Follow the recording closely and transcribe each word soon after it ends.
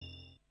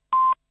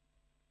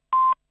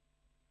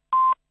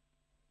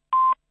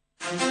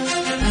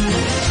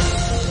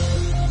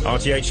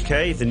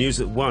RTHK, the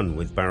news at 1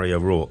 with Barry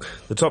O'Rourke.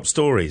 The top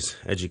stories.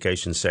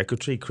 Education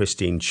Secretary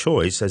Christine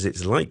Choi says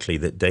it's likely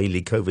that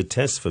daily COVID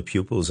tests for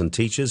pupils and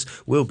teachers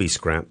will be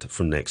scrapped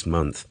from next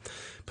month.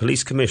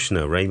 Police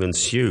Commissioner Raymond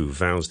Hsu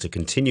vows to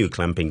continue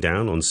clamping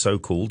down on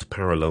so-called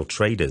parallel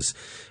traders.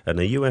 And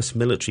a US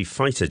military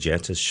fighter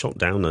jet has shot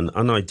down an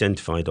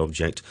unidentified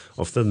object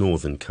off the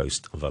northern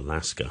coast of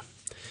Alaska.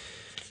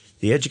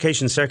 The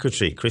Education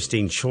Secretary,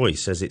 Christine Choi,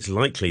 says it's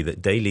likely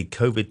that daily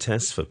COVID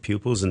tests for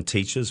pupils and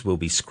teachers will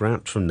be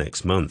scrapped from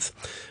next month.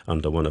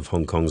 Under one of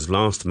Hong Kong's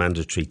last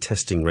mandatory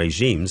testing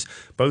regimes,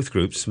 both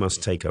groups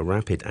must take a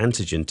rapid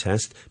antigen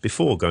test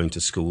before going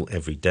to school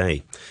every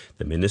day.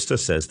 The minister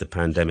says the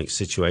pandemic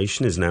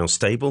situation is now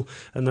stable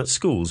and that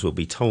schools will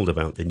be told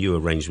about the new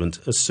arrangement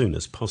as soon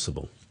as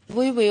possible.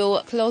 We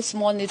will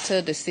closely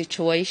monitor the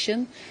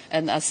situation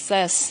and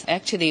assess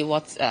actually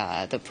what's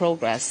the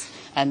progress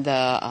and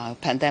the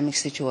pandemic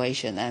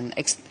situation and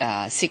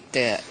seek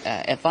the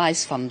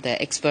advice from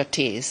the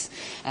expertise,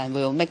 and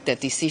we'll make the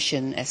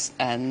decision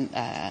and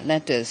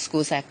let the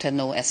school sector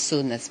know as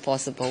soon as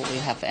possible we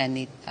have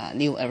any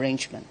new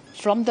arrangement.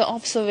 From the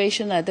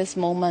observation at this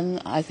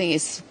moment, I think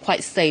it's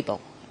quite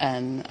stable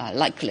and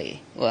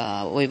likely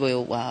we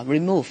will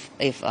remove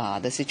if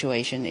the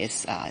situation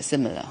is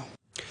similar.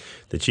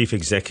 The chief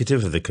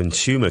executive of the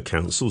Consumer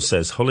Council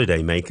says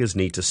holidaymakers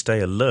need to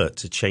stay alert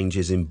to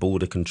changes in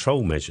border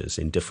control measures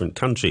in different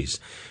countries.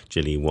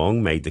 Jilly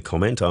Wong made the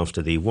comment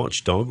after the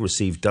watchdog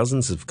received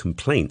dozens of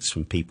complaints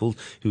from people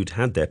who'd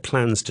had their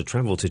plans to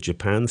travel to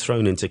Japan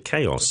thrown into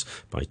chaos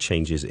by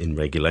changes in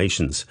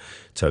regulations.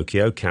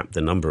 Tokyo capped the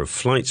number of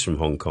flights from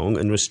Hong Kong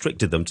and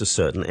restricted them to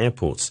certain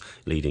airports,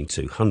 leading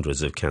to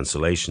hundreds of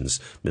cancellations.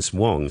 Ms.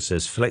 Wong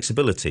says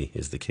flexibility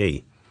is the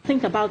key.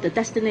 Think about the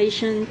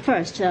destination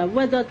first,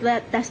 whether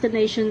that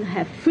destination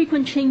have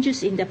frequent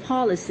changes in their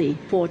policy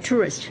for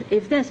tourists.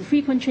 If there's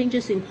frequent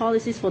changes in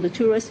policies for the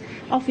tourists,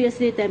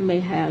 obviously that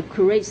may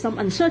create some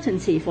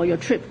uncertainty for your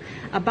trip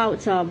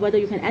about whether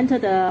you can enter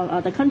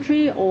the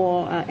country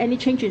or any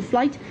change in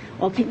flight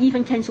or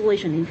even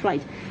cancellation in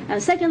flight.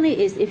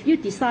 Secondly is if you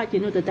decide,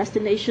 the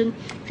destination,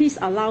 please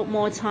allow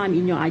more time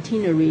in your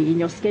itinerary, in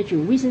your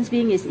schedule. Reasons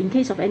being is in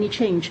case of any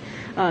change,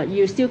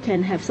 you still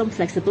can have some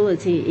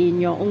flexibility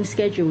in your own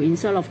schedule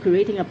instead of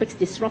creating a big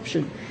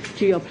disruption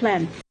to your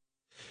plan.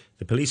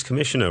 The Police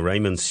Commissioner,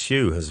 Raymond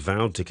Hsu, has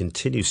vowed to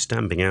continue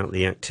stamping out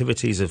the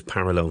activities of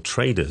parallel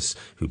traders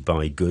who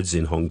buy goods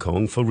in Hong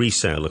Kong for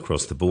resale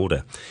across the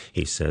border.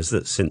 He says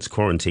that since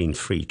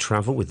quarantine-free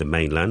travel with the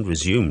mainland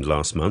resumed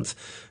last month,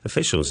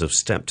 officials have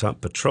stepped up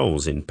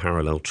patrols in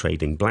parallel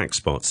trading black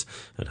spots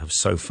and have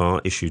so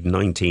far issued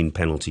 19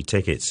 penalty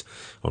tickets.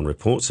 On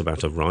reports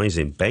about a rise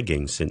in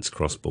begging since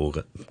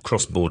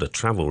cross-border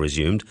travel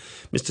resumed,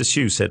 Mr.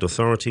 Hsu said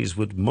authorities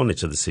would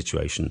monitor the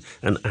situation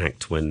and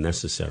act when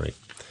necessary.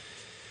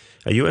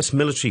 A US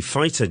military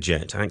fighter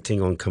jet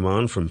acting on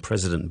command from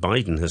President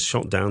Biden has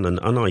shot down an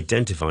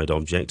unidentified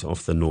object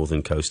off the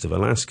northern coast of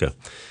Alaska.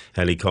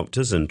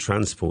 Helicopters and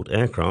transport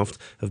aircraft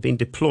have been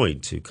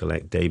deployed to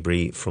collect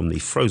debris from the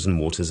frozen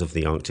waters of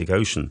the Arctic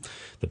Ocean.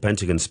 The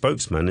Pentagon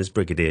spokesman is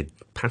Brigadier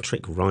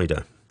Patrick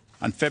Ryder.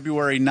 On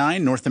February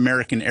 9, North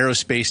American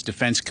Aerospace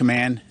Defense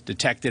Command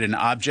detected an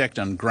object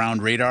on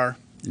ground radar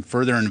and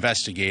further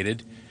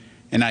investigated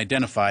and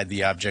identified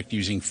the object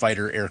using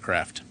fighter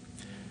aircraft.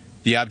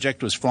 The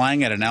object was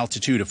flying at an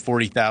altitude of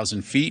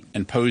 40,000 feet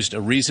and posed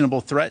a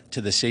reasonable threat to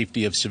the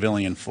safety of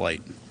civilian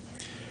flight.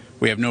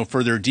 We have no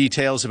further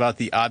details about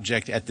the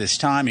object at this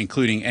time,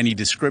 including any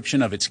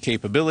description of its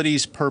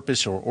capabilities,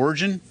 purpose, or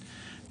origin.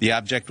 The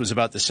object was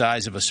about the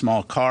size of a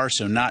small car,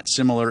 so not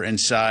similar in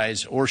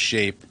size or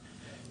shape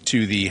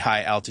to the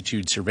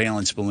high-altitude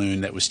surveillance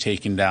balloon that was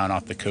taken down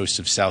off the coast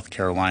of South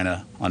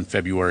Carolina on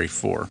February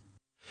 4.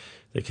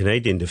 The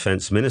Canadian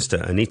Defence Minister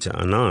Anita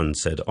Anand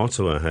said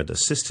Ottawa had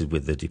assisted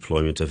with the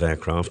deployment of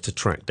aircraft to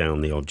track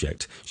down the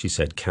object. She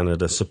said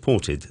Canada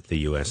supported the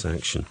US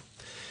action.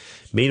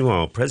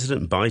 Meanwhile,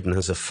 President Biden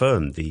has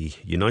affirmed the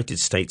United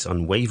States'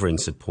 unwavering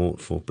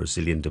support for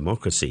Brazilian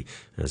democracy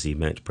as he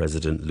met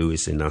President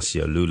Luiz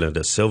Inácio Lula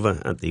da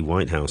Silva at the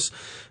White House.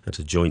 At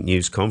a joint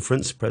news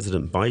conference,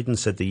 President Biden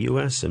said the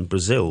US and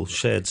Brazil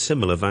shared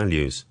similar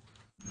values.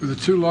 We're the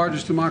two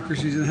largest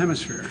democracies in the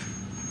hemisphere.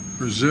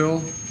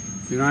 Brazil,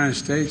 the United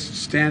States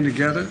stand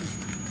together.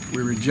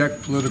 We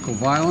reject political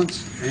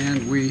violence,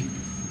 and we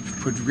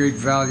put great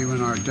value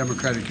in our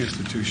democratic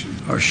institutions.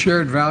 Our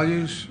shared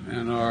values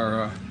and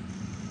our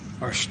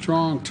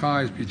strong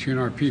ties between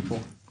our people.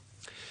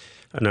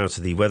 And now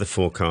to the weather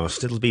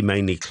forecast. It'll be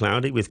mainly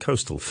cloudy with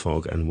coastal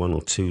fog and 1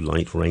 or 2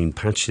 light rain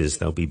patches.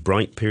 There'll be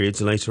bright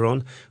periods later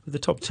on with a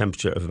top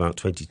temperature of about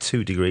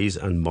 22 degrees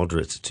and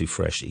moderate to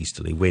fresh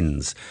easterly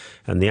winds.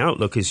 And the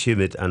outlook is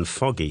humid and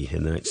foggy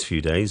in the next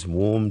few days,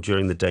 warm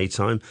during the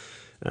daytime.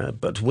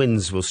 But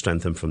winds will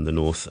strengthen from the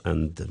north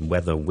and the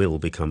weather will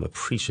become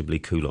appreciably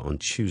cooler on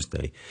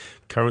Tuesday.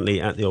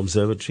 Currently at the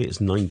observatory it's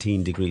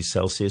 19 degrees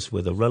Celsius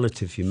with a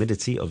relative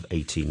humidity of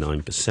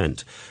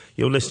 89%.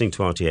 You're listening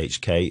to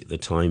RTHK. The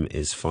time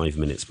is 5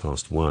 minutes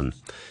past 1.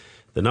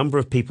 The number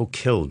of people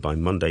killed by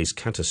Monday's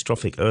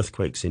catastrophic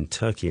earthquakes in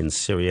Turkey and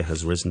Syria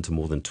has risen to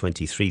more than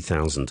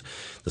 23,000.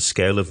 The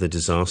scale of the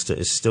disaster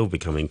is still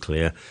becoming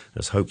clear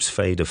as hopes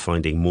fade of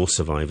finding more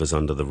survivors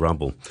under the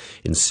rubble.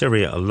 In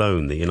Syria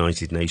alone, the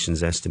United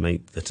Nations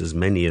estimate that as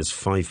many as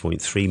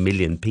 5.3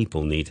 million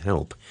people need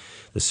help.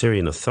 The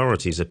Syrian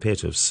authorities appear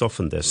to have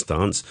softened their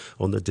stance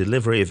on the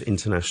delivery of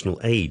international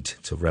aid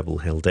to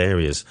rebel-held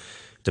areas.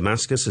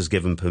 Damascus has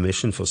given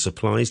permission for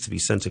supplies to be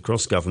sent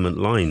across government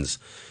lines.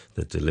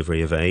 The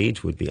delivery of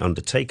aid would be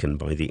undertaken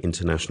by the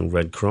International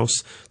Red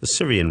Cross, the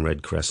Syrian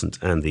Red Crescent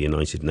and the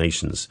United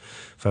Nations.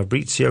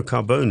 Fabrizio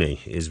Carbone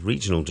is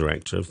Regional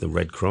Director of the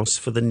Red Cross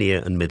for the Near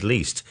and Middle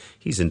East.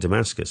 He's in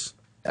Damascus.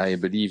 I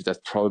believe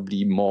that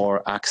probably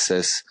more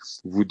access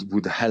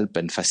would help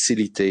and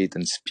facilitate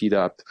and speed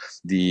up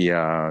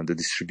the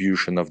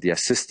distribution of the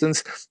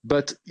assistance.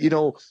 But,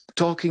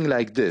 talking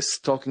like this,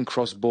 talking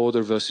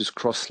cross-border versus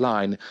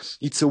cross-line,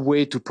 it's a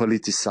way to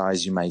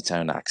politicize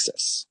humanitarian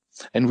access.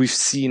 And we've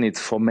seen it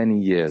for many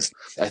years.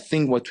 I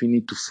think what we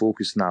need to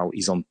focus now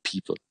is on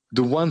people.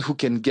 The one who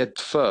can get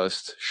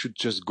first should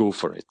just go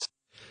for it.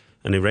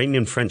 An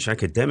Iranian-French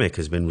academic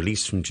has been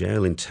released from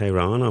jail in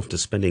Tehran after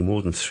spending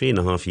more than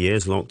 3.5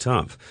 years locked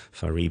up.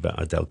 Fariba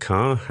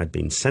Adelkhah had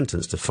been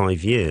sentenced to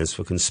 5 years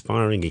for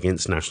conspiring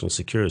against national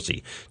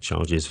security,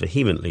 charges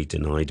vehemently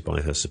denied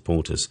by her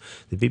supporters.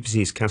 The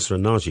BBC's Kasra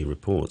Naji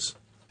reports.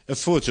 A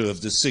photo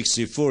of the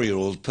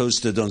 64-year-old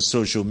posted on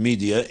social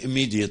media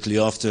immediately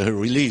after her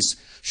release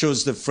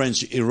shows the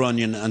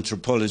French-Iranian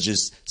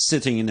anthropologist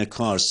sitting in a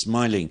car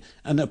smiling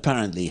and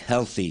apparently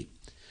healthy.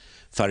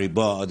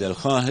 Fariba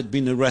Adelkhah had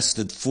been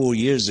arrested 4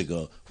 years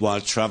ago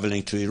while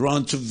travelling to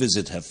Iran to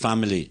visit her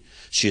family.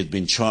 She had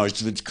been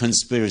charged with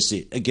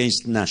conspiracy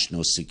against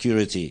national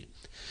security.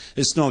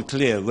 It's not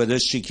clear whether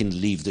she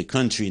can leave the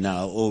country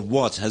now or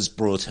what has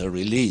brought her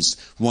release,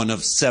 one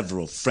of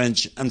several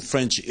French and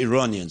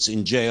French-Iranians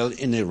in jail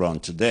in Iran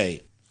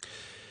today.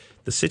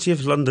 The City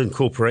of London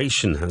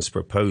Corporation has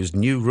proposed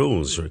new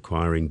rules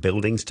requiring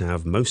buildings to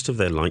have most of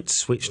their lights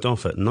switched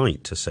off at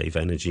night to save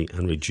energy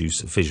and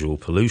reduce visual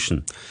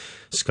pollution.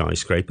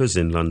 Skyscrapers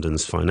in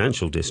London's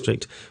financial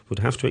district would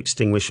have to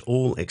extinguish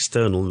all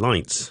external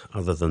lights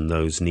other than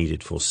those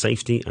needed for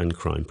safety and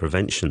crime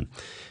prevention.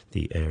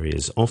 The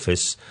area's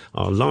offices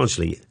are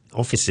largely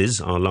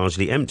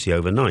empty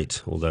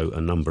overnight, although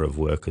a number of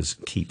workers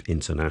keep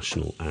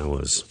international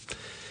hours.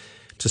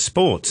 To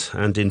sport,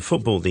 and in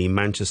football, the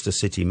Manchester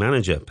City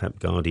manager, Pep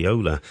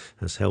Guardiola,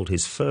 has held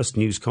his first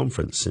news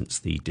conference since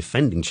the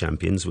defending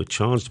champions were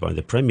charged by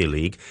the Premier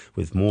League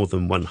with more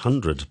than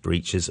 100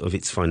 breaches of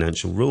its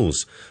financial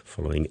rules,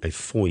 following a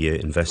 4-year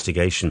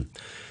investigation.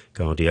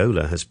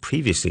 Guardiola has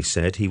previously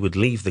said he would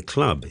leave the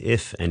club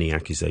if any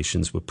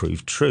accusations were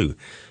proved true,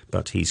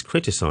 but he's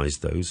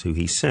criticised those who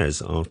he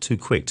says are too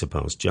quick to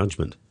pass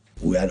judgment.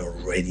 We are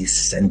already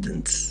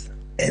sentenced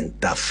and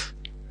tough.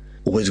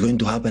 What's going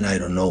to happen, I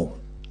don't know.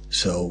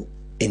 So,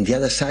 in the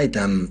other side,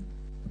 I'm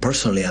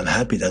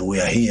happy that we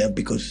are here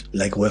because,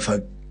 like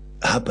UEFA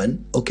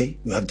happened, okay,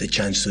 we have the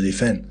chance to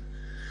defend.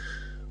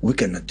 We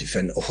cannot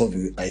defend.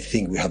 I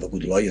think we have a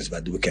good lawyers,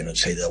 but we cannot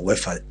say that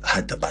UEFA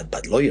had the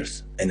bad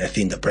lawyers. And I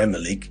think the Premier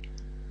League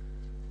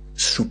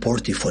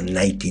supported for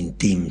 19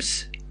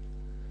 teams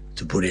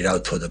to put it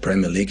out for the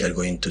Premier League are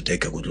going to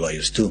take a good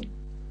lawyers too,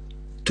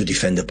 to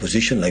defend the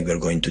position like we're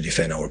going to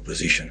defend our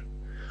position.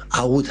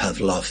 I would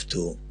have loved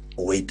to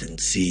wait and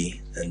see,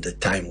 and the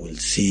time will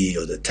see,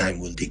 or the time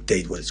will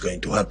dictate what is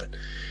going to happen.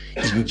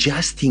 And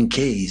just in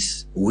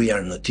case we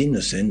are not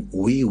innocent,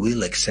 we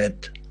will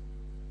accept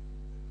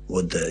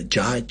what the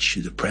judge,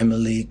 the Premier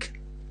League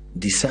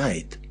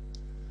decide.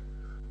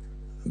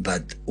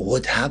 But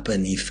what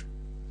happened if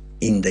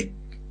in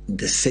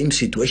the same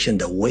situation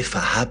that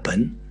UEFA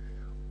happened,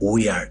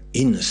 we are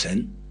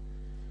innocent?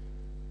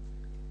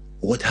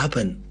 What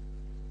happened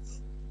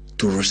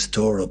to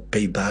restore or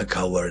pay back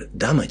our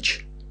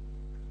damage?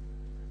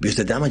 Because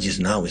the damages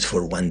now is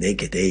for 1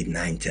 decade, 8,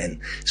 9,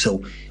 10.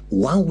 So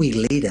 1 week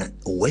later,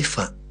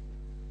 UEFA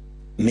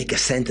make a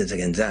sentence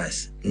against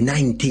us.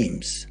 9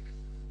 teams,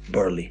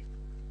 Burnley,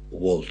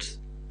 Wolves,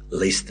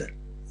 Leicester,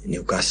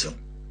 Newcastle,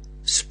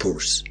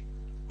 Spurs,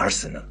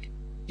 Arsenal,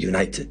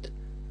 United,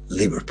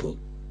 Liverpool,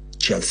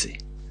 Chelsea.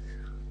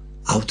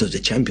 Out of the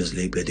Champions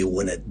League, but they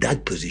won at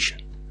that position.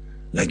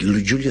 Like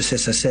Julio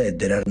Cesar said,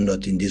 there are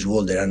not in this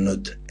world, there are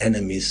not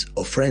enemies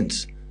or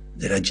friends.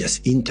 There are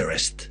just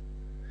interests.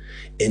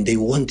 And they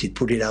wanted,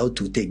 put it out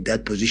to take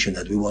that position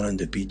that we won on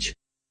the pitch.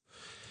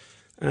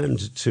 And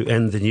to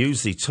end the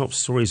news, the top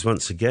stories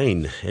once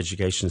again.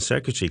 Education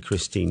Secretary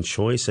Christine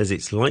Choi says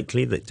it's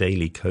likely that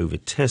daily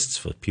COVID tests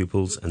for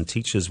pupils and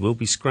teachers will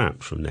be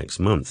scrapped from next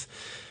month.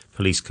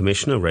 Police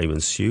Commissioner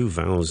Raymond Hsu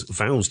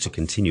vows to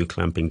continue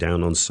clamping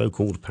down on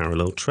so-called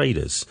parallel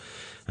traders.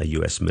 A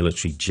US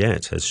military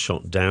jet has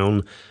shot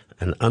down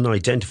an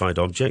unidentified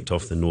object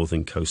off the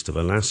northern coast of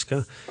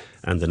Alaska,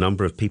 and the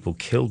number of people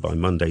killed by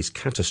Monday's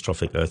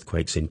catastrophic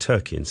earthquakes in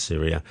Turkey and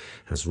Syria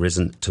has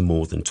risen to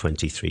more than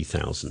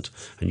 23,000.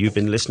 And you've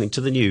been listening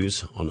to the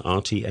news on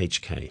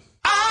RTHK.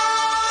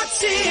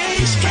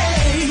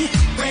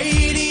 RCHK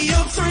Radio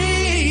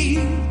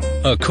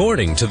 3.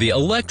 According to the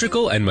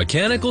Electrical and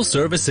Mechanical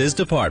Services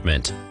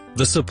Department,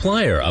 the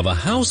supplier of a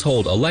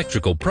household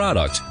electrical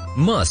product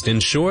must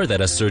ensure that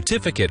a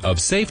certificate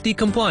of safety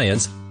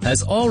compliance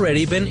has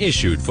already been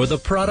issued for the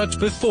product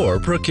before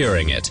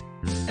procuring it.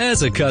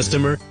 As a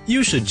customer,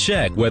 you should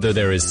check whether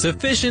there is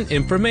sufficient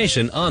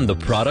information on the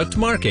product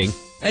marking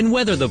and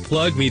whether the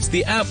plug meets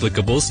the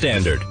applicable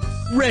standard.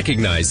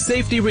 Recognize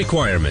safety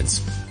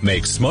requirements.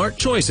 Make smart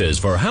choices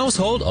for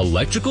household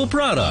electrical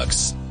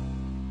products.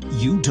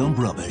 You dump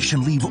rubbish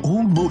and leave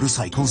old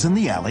motorcycles in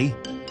the alley.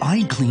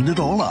 I clean it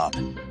all up.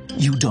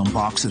 You dump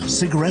boxes,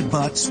 cigarette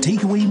butts,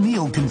 takeaway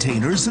meal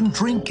containers, and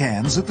drink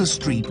cans at the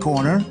street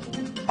corner.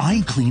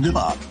 I clean it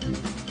up.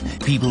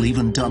 People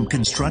even dump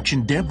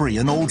construction debris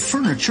and old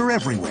furniture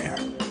everywhere.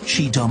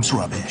 She dumps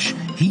rubbish.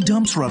 He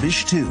dumps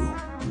rubbish too.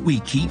 We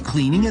keep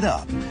cleaning it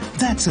up.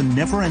 That's a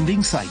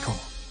never-ending cycle.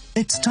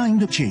 It's time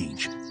to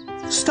change.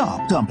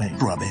 Stop dumping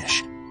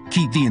rubbish.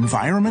 Keep the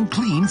environment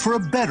clean for a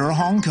better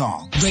Hong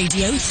Kong.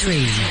 Radio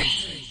 3.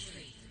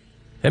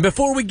 And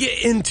before we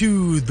get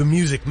into the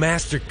music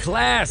master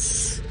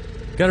class,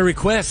 got a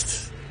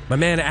request. My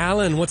man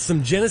Alan wants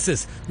some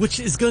Genesis, which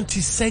is going to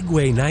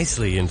segue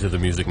nicely into the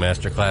music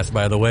master class,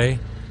 by the way.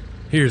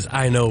 Here's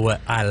I Know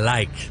What I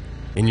Like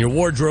in your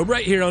wardrobe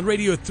right here on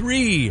Radio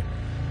 3.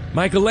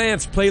 Michael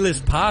Lance,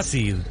 Playlist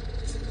Posse.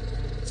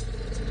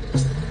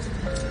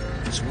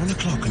 It's 1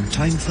 o'clock and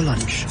time for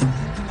lunch.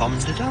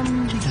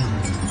 Dum-de-dum-de-dum.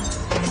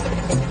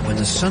 When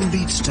the sun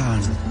beats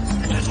down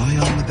and I lie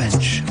on the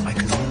bench, I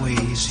can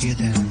always hear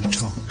them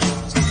talk.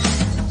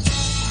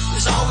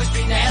 There's always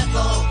been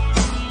Ethel.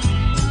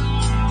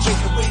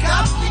 Jacob, wake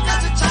up, we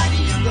got to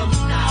tidy your room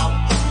now.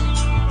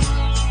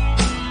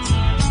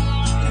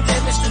 And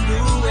then Mr.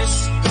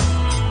 Lewis,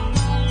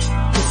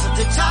 this is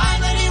the time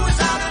that he was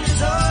out on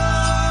his own.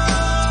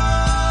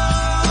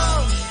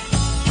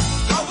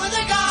 Over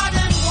the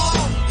garden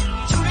wall,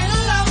 two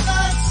little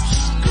lovers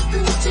could be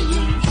to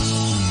you.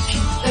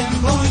 Keep them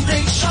going,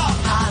 they shot.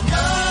 I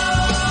know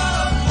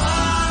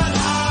what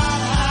I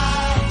like,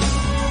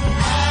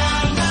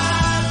 and I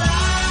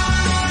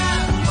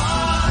like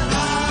what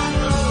I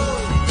know.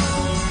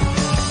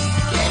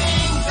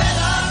 Getting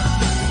better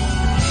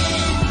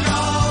in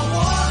your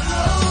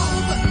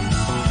wardrobe,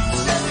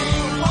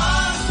 stepping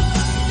one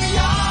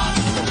beyond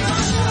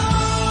your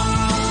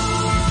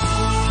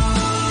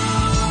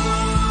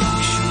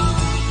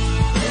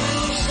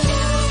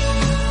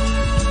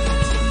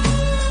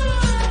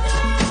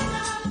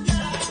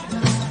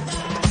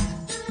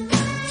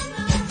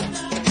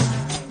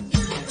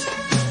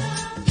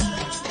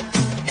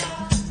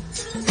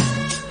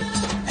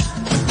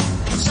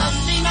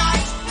Sunday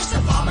night, Mr.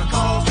 Farmer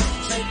called,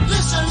 said,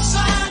 listen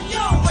son,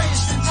 you're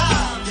wasting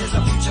time. There's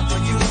a future for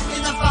you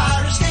in the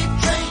fire escape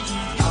train.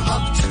 Come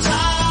up to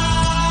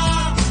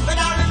town. But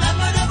I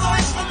remember the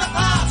voice from the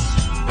past.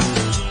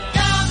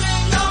 Down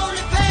in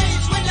lonely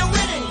place when you're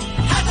winning.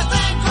 Had to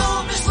thank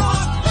old Miss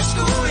Lord, the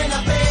school in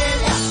a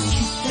failure.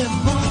 Keep them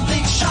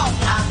moving short.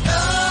 I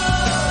know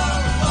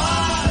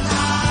what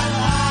I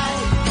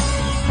like,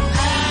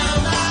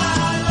 and I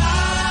like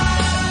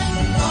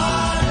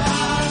what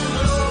I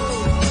know.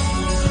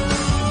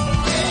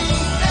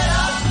 Getting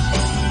better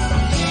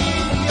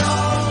in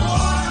your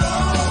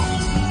wardrobe,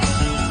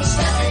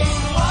 stepping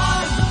one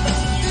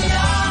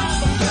beyond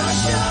your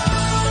show.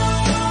 I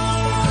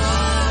know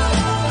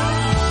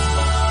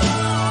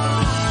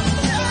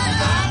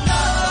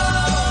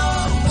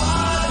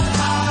what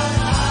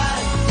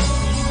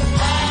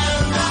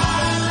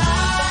I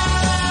like, and I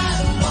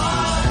like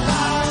what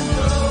I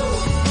know.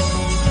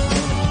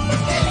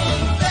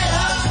 Getting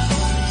better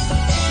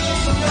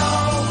in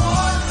your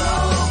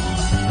wardrobe,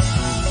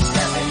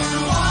 stepping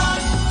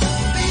one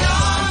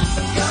beyond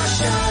your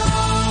show.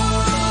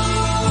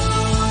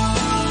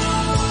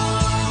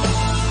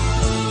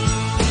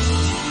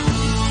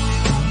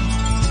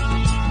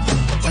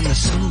 When the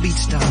sun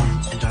beats down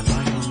and I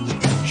lie on the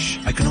bench,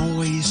 I can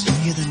always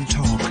hear them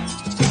talk.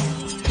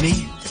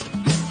 Me?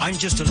 I'm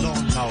just a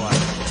lawnmower.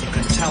 You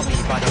can tell me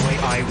by the way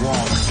I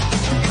walk.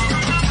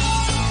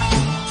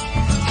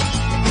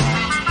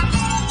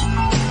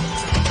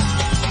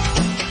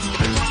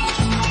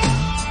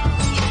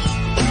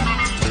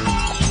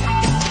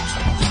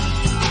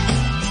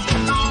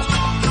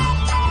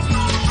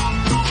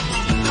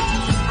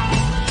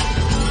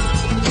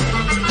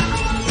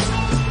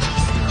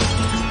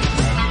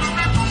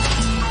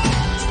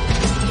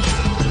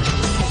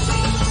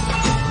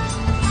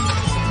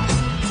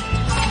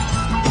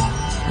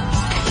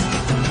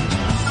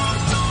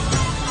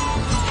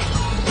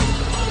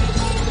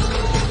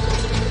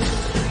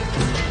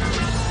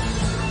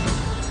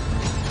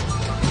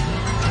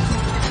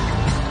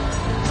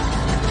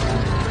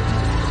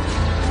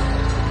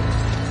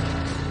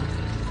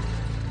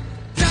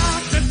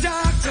 Doctor,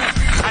 doctor,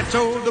 I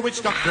told the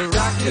witch doctor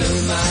I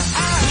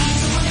could.